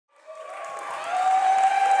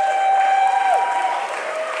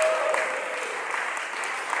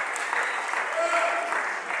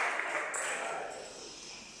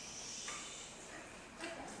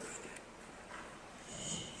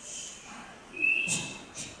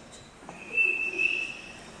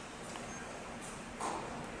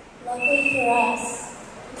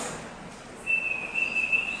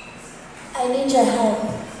need your help.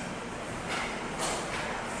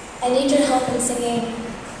 I need your help in singing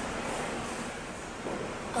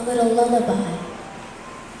a little lullaby.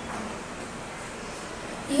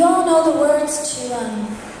 You all know the words to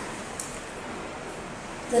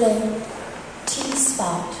little tea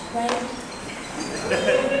spout, right?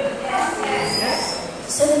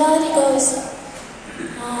 So the melody goes,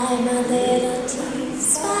 I'm a little tea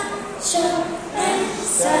spout, short and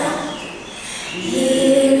sad.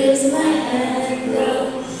 Here is my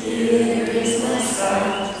handle, here is my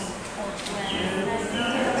spout.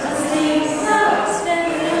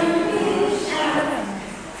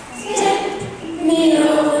 Tip me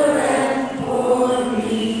over and pour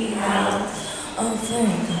me out. Oh,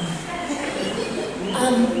 very good.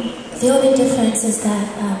 The only difference is that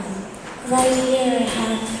right here I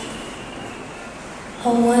have a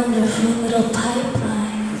wonderful little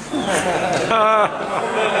pipeline.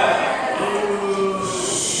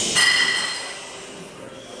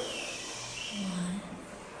 1,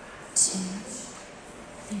 2,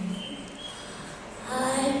 3.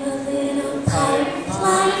 I'm a little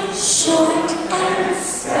pipeline, short and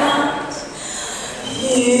stout.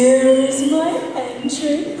 Here is my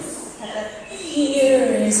entrance.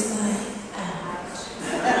 Here is my out.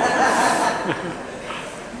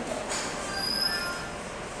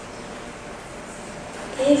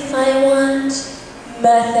 If I want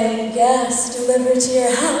methane gas delivered to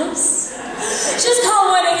your house, just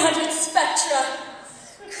call 1-800-SPECTRA.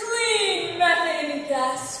 Clean methane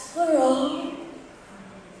gas for all.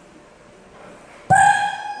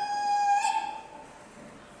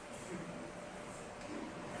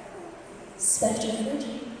 Spectra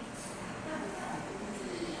Energy.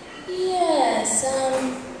 Yes,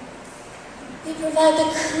 we provide the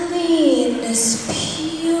cleanest,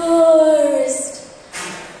 purest,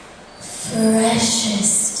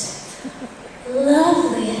 freshest,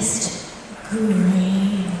 loveliest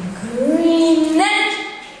green energy.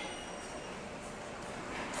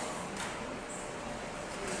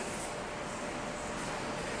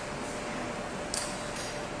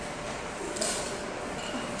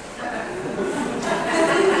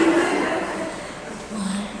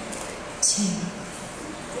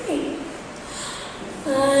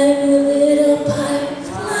 I'm a little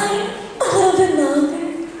pipeline, a little bit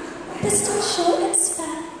longer, but still short and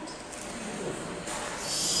fat.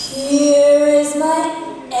 Here is my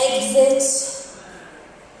exit.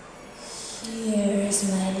 Here is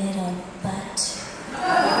my little butt.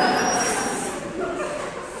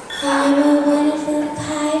 I'm a wonderful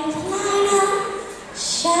pipeline, I'll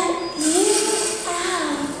shut you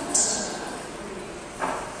out.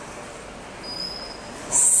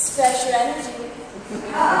 Spectra Energy.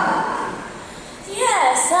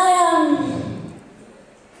 Yes,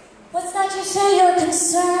 what's that you say you're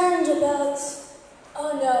concerned about?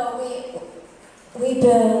 Oh no, we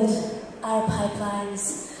build our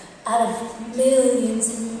pipelines out of millions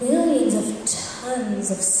and millions of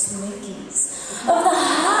tons of slinkies of the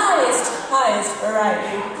highest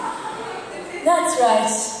variety. That's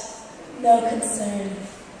right, no concern.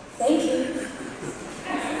 Thank you.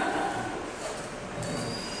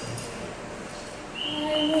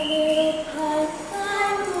 I'm a little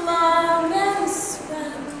pipeline, long and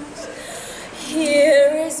spout.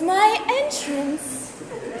 Here is my entrance.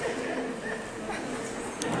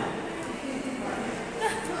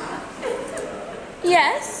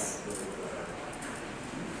 Yes?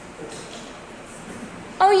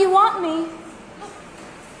 Oh, you want me?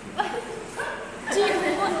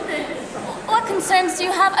 What concerns do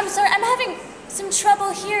you have? I'm sorry, I'm having some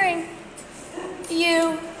trouble hearing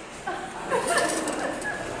you.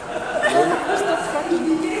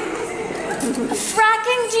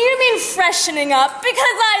 Fracking? Do you mean freshening up? Because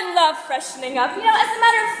I love freshening up. You know, as a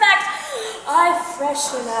matter of fact, I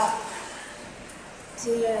freshen up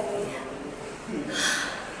dearly.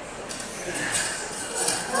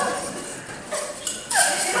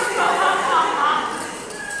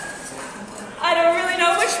 I don't really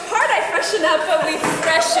know which part I freshen up, but we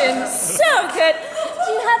freshen so good.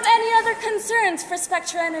 Do you have any other concerns for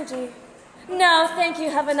Spectra Energy? No, thank you.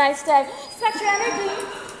 Have a nice day. Spectra Energy.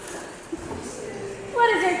 What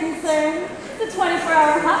is your concern? The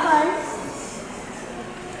 24-hour hotline.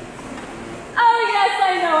 Oh yes,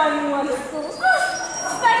 I know, I'm wonderful.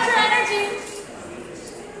 Spectra Energy.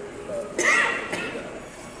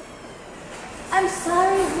 I'm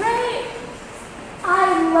sorry, Ray.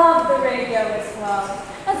 I love the radio as well.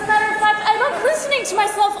 As a matter of fact, I love listening to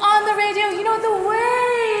myself on the radio. You know, the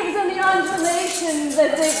waves and the undulations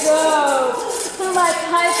as they go through my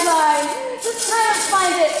pipeline. Just kind of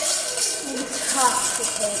find it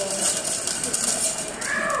intoxicating.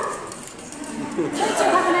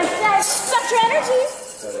 Have a nice day. Spectra energy.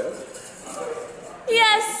 That it?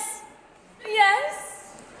 Yes. Yes.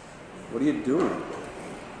 What are you doing?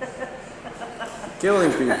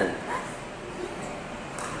 Killing people.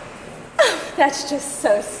 That's just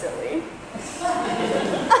so silly.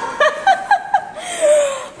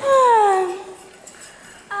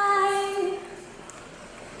 I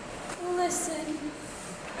listen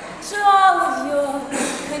to all of your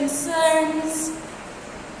concerns.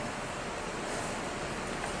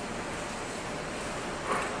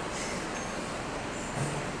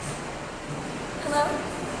 Hello?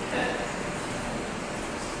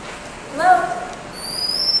 Hello?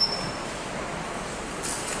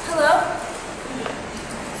 Hello?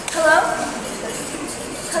 Hello?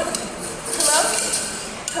 Hello?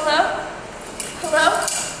 Hello? Hello?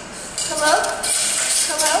 Hello?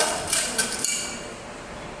 Hello?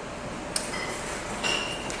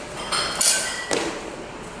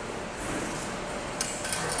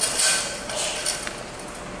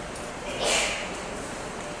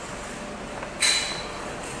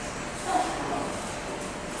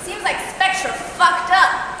 Seems like Spectra fucked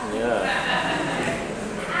up. Yeah.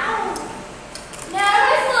 Ow. Now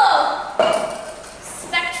this little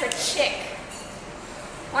Spectra chick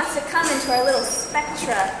wants to come into our little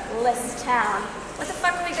Spectra-less town. What the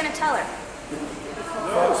fuck are we gonna tell her?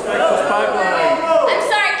 No, Spectra's pipeline. I'm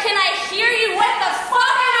sorry, can I hear you? What the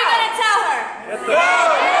fuck are we gonna tell her? Get the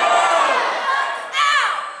fuck Ow!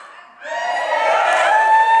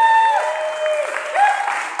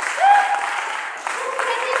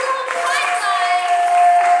 These little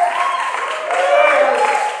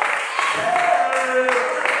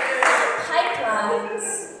pipelines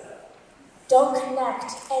don't connect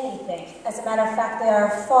anything. As a matter of fact, they are a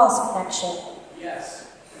false connection. Yes.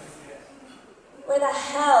 Where the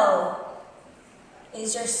hell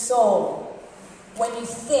is your soul when you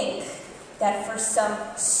think that for some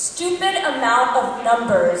stupid amount of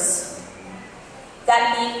numbers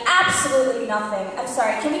that mean absolutely nothing? I'm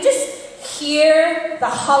sorry, can we just hear the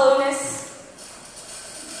hollowness?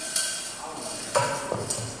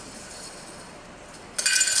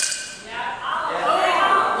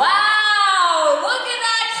 Wow, look at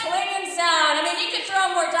that clinging sound. I mean, you could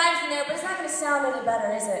throw more dimes in there, but it's not going to sound any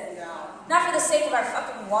better, is it? No. Not for the sake of our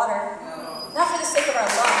fucking water. No. Not for the sake of our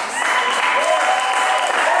lungs.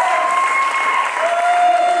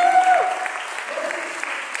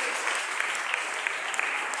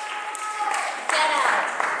 Get out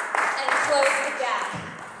and close the gap.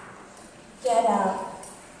 Get out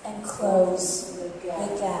and close the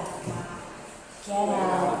gap. Get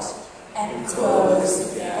out and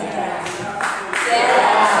close the gap. Get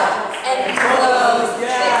out and close